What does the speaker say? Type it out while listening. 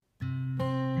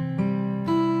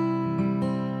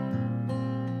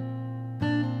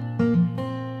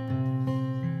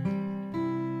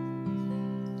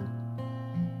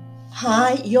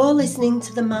Hi, you're listening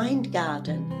to The Mind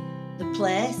Garden, the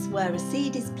place where a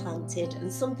seed is planted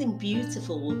and something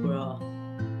beautiful will grow.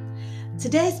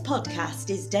 Today's podcast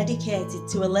is dedicated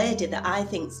to a lady that I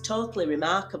think's totally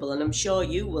remarkable, and I'm sure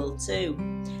you will too,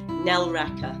 Nell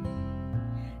Racker.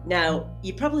 Now,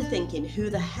 you're probably thinking,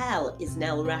 who the hell is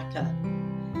Nell Racker?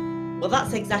 Well,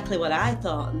 that's exactly what I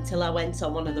thought until I went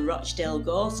on one of the Rochdale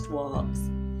Ghost Walks.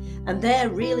 And they're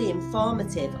really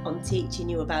informative on teaching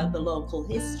you about the local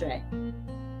history.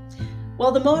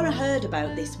 Well, the more I heard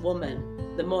about this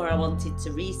woman, the more I wanted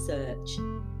to research.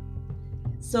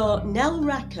 So Nell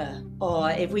Racker, or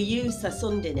if we use her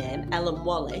Sunday name, Ellen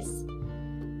Wallace,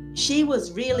 she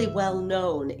was really well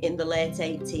known in the late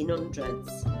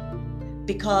 1800s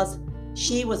because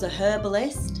she was a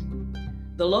herbalist,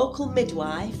 the local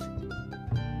midwife,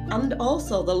 and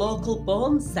also the local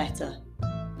bone setter.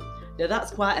 Now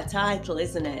that's quite a title,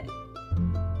 isn't it?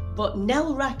 But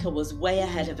Nell Racker was way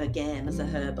ahead of her game as a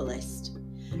herbalist.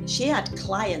 She had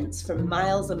clients from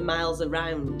miles and miles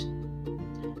around.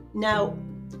 Now,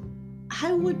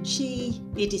 how would she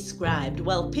be described?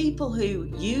 Well, people who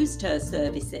used her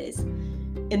services,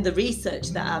 in the research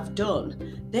that I've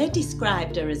done, they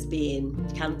described her as being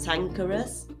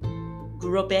cantankerous,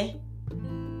 grubby,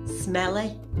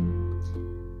 smelly,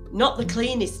 not the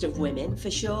cleanest of women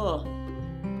for sure,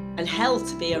 and hell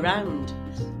to be around.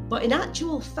 But in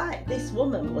actual fact, this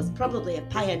woman was probably a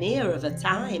pioneer of her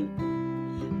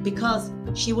time because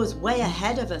she was way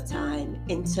ahead of her time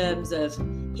in terms of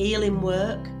healing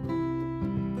work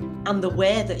and the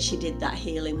way that she did that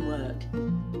healing work.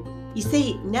 You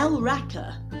see, Nell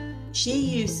Racker, she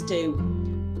used to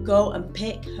go and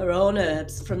pick her own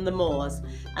herbs from the moors,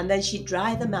 and then she'd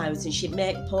dry them out and she'd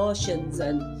make potions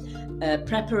and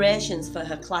preparations for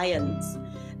her clients.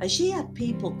 And she had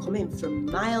people coming from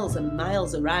miles and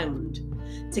miles around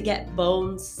to get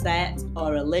bones set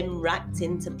or a limb racked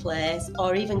into place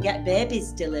or even get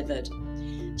babies delivered.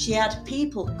 She had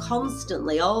people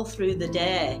constantly all through the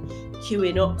day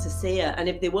queuing up to see her. And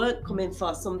if they weren't coming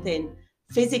for something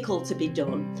physical to be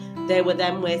done, they were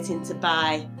then waiting to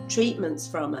buy treatments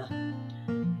from her.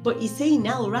 But you see,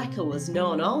 Nell Racker was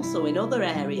known also in other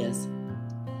areas.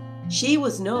 She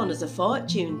was known as a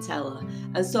fortune teller,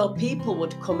 and so people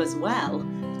would come as well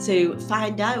to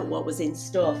find out what was in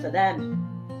store for them.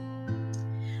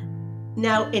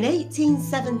 Now, in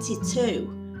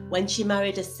 1872, when she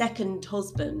married a second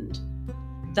husband,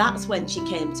 that's when she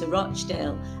came to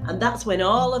Rochdale, and that's when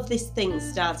all of these things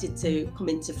started to come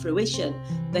into fruition,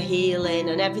 the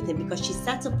healing and everything, because she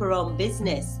set up her own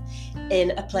business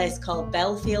in a place called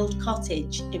Belfield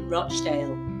Cottage in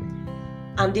Rochdale.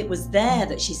 And it was there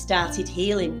that she started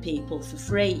healing people for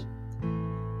free.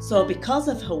 So because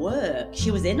of her work,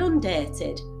 she was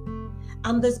inundated.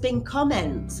 And there's been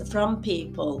comments from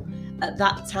people at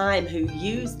that time who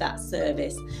used that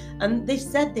service. And they've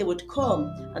said they would come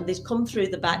and they'd come through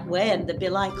the back way and they'd be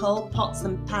like all pots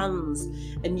and pans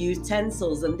and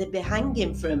utensils, and they'd be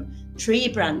hanging from tree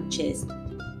branches.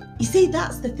 You see,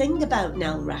 that's the thing about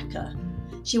Nell Racker.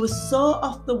 She was so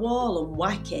off the wall and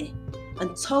wacky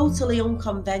and totally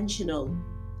unconventional,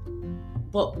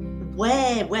 but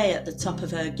way at the top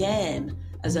of her game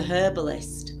as a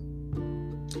herbalist.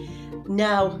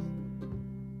 Now,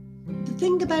 the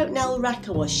thing about Nell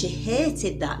Racker was she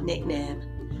hated that nickname.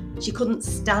 She couldn't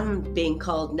stand being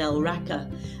called Nell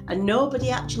Racker, and nobody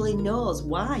actually knows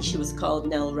why she was called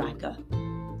Nell Racker.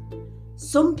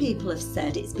 Some people have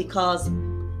said it's because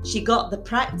she got the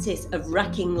practice of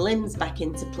racking limbs back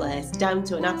into place down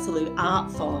to an absolute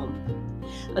art form.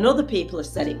 And other people have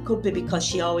said it could be because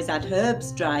she always had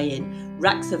herbs drying,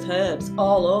 racks of herbs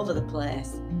all over the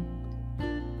place.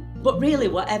 But really,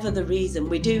 whatever the reason,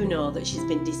 we do know that she's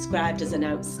been described as an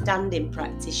outstanding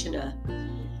practitioner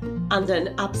and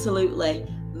an absolutely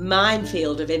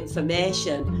minefield of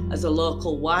information as a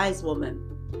local wise woman.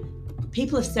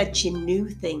 People have said she knew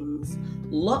things,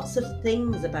 lots of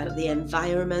things about the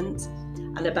environment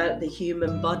and about the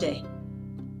human body.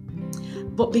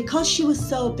 But because she was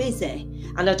so busy,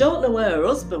 and I don't know where her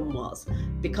husband was,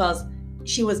 because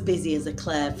she was busy as a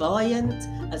clairvoyant,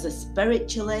 as a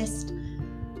spiritualist,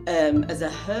 as a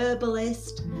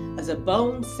herbalist, as a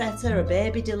bone setter, a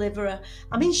baby deliverer.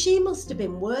 I mean, she must have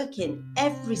been working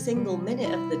every single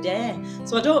minute of the day.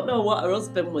 So I don't know what her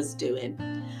husband was doing,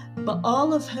 but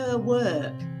all of her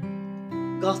work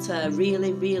got her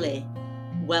really, really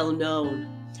well known.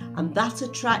 And that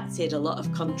attracted a lot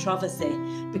of controversy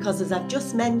because, as I've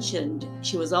just mentioned,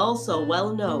 she was also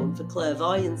well known for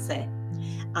clairvoyancy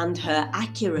and her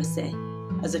accuracy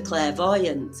as a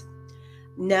clairvoyant.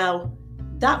 Now,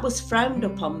 that was frowned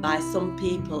upon by some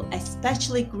people,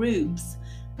 especially groups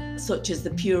such as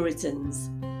the Puritans,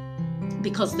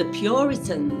 because the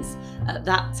Puritans at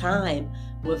that time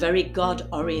were very God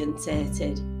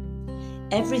orientated.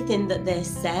 Everything that they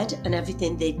said and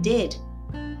everything they did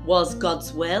was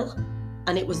God's will,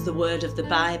 and it was the word of the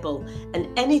Bible, and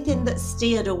anything that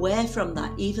steered away from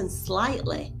that even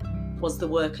slightly was the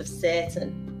work of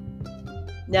Satan.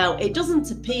 Now, it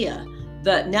doesn't appear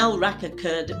that Nell Racker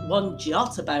cared one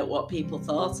jot about what people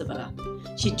thought of her.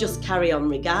 She'd just carry on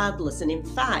regardless, and in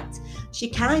fact, she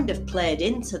kind of played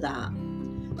into that,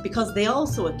 because they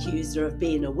also accused her of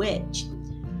being a witch.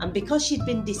 And because she'd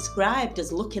been described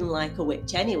as looking like a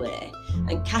witch anyway,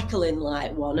 and cackling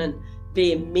like one, and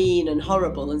being mean and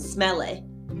horrible and smelly,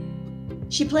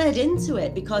 she played into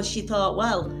it because she thought,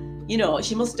 well,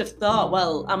 she must have thought,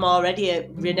 well, I'm already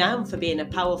renowned for being a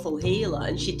powerful healer.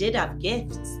 And she did have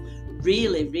gifts,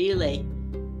 really, really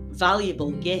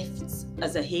valuable gifts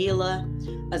as a healer,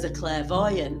 as a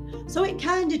clairvoyant. So it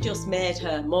kind of just made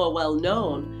her more well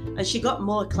known, and she got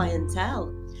more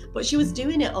clientele. But she was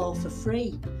doing it all for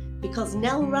free, because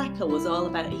Nell Racker was all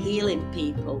about healing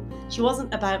people. She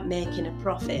wasn't about making a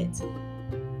profit.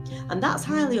 And that's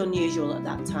highly unusual at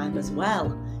that time as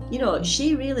well.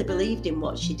 She really believed in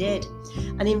what she did.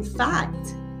 And in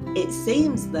fact, it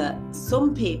seems that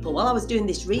some people, while I was doing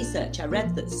this research, I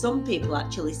read that some people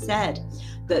actually said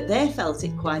that they felt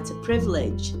it quite a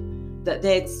privilege that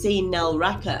they'd seen Nell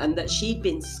Racker and that she'd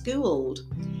been schooled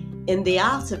in the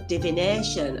art of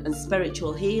divination and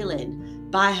spiritual healing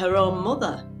by her own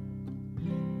mother.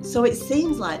 So it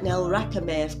seems like Nell Racker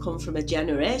may have come from a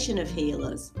generation of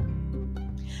healers.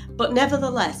 But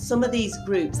nevertheless, some of these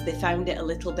groups, they found it a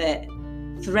little bit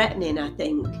threatening, I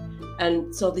think.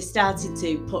 And so they started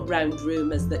to put round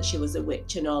rumours that she was a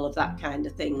witch and all of that kind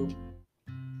of thing.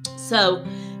 So,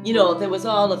 there was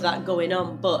all of that going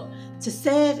on. But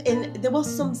there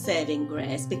was some saving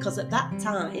grace, because at that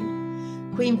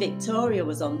time, Queen Victoria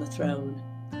was on the throne.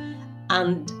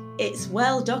 And it's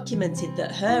well documented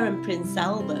that her and Prince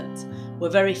Albert were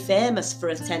very famous for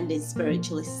attending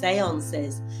spiritualist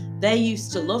seances. They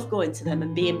used to love going to them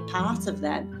and being part of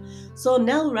them. So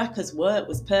Nell Racker's work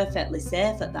was perfectly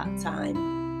safe at that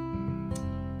time.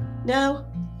 Now,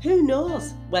 who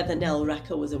knows whether Nell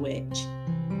Racker was a witch?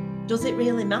 Does it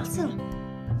really matter?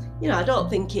 I don't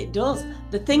think it does.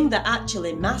 The thing that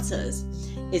actually matters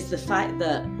is the fact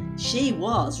that she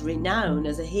was renowned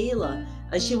as a healer,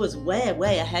 and she was way,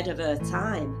 way ahead of her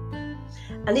time.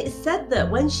 And it's said that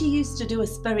when she used to do a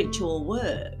spiritual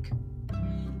work,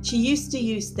 she used to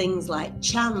use things like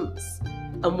chants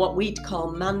and what we'd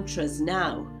call mantras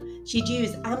now. She'd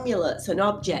use amulets and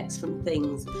objects from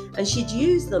things, and she'd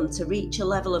use them to reach a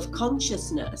level of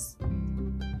consciousness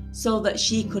so that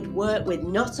she could work with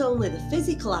not only the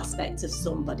physical aspect of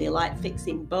somebody, like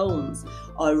fixing bones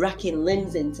or racking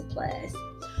limbs into place,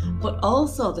 but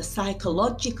also the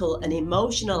psychological and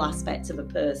emotional aspect of a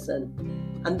person.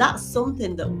 And that's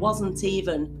something that wasn't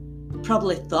even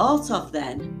probably thought of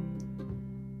then.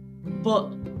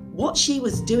 But what she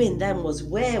was doing then was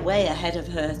way, way ahead of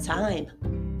her time.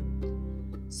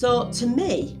 So to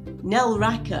me, Nell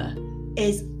Racker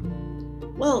is,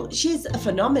 she's a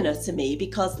phenomena to me,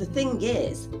 because the thing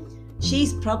is,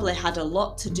 she's probably had a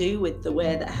lot to do with the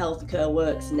way that healthcare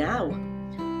works now.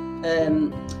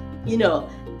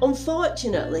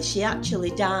 Unfortunately, she actually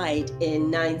died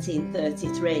in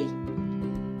 1933.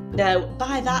 Now,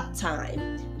 by that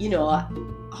time,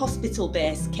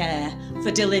 hospital-based care for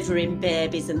delivering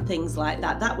babies and things like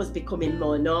that was becoming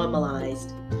more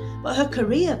normalised. But her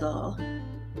career, though,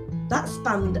 that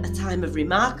spanned a time of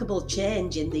remarkable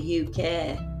change in the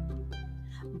UK.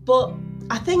 But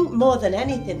I think more than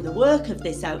anything, the work of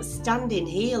this outstanding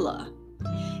healer,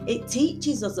 it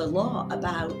teaches us a lot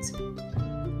about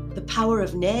the power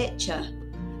of nature.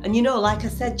 And like I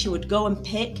said, she would go and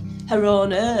pick her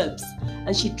own herbs,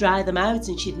 and she'd dry them out,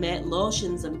 and she'd make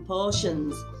lotions and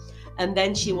potions, and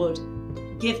then she would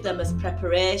give them as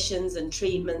preparations and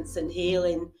treatments and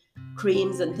healing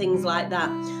creams and things like that.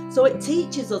 So it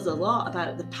teaches us a lot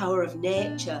about the power of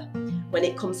nature when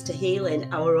it comes to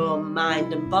healing our own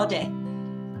mind and body.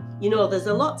 There's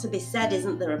a lot to be said,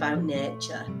 isn't there, about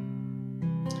nature?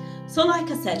 So like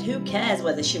I said, who cares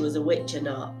whether she was a witch or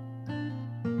not?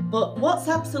 But what's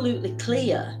absolutely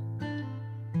clear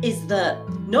is that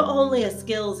not only her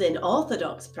skills in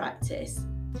orthodox practice,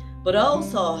 but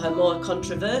also her more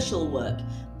controversial work,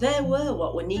 they were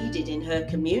what were needed in her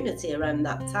community around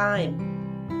that time.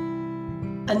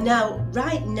 And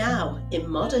right now, in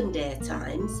modern day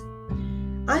times,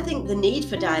 I think the need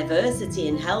for diversity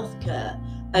in healthcare,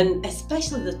 and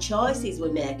especially the choices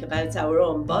we make about our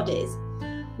own bodies,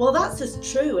 that's as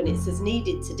true and it's as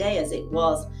needed today as it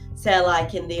was say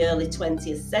like in the early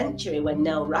 20th century when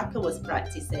Nell Racka was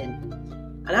practicing.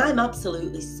 And I'm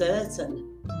absolutely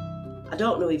certain, I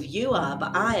don't know if you are,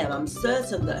 but I'm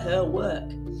certain that her work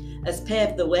has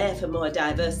paved the way for more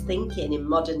diverse thinking in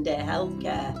modern day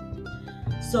healthcare.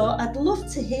 So I'd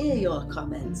love to hear your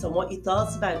comments on what you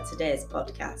thought about today's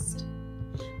podcast.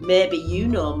 Maybe you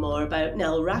know more about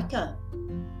Nell Racka.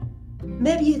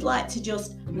 Maybe you'd like to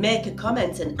just make a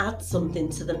comment and add something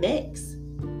to the mix.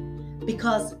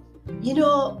 Because,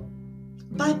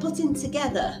 by putting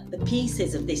together the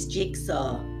pieces of this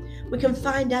jigsaw, we can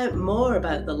find out more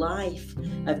about the life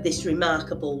of this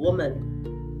remarkable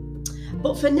woman.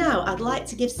 But for now, I'd like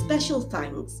to give special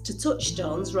thanks to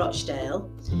Touchstones Rochdale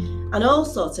and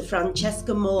also to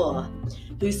Francesca Moore,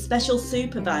 who's Special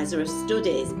Supervisor of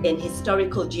Studies in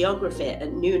Historical Geography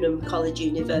at Newnham College,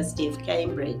 University of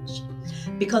Cambridge.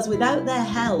 Because without their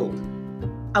help,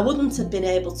 I wouldn't have been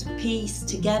able to piece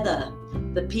together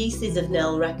the pieces of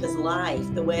Nell Racka's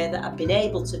life the way that I've been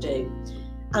able to do.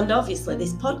 And obviously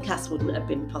this podcast wouldn't have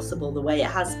been possible the way it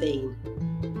has been.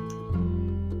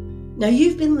 Now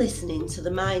you've been listening to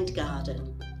The Mind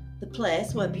Garden, the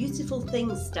place where beautiful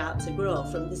things start to grow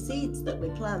from the seeds that we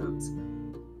plant.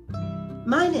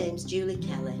 My name's Julie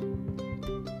Kelly.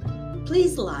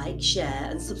 Please like, share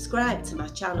and subscribe to my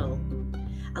channel,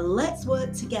 and let's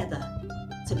work together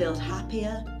to build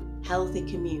happier, healthy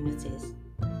communities.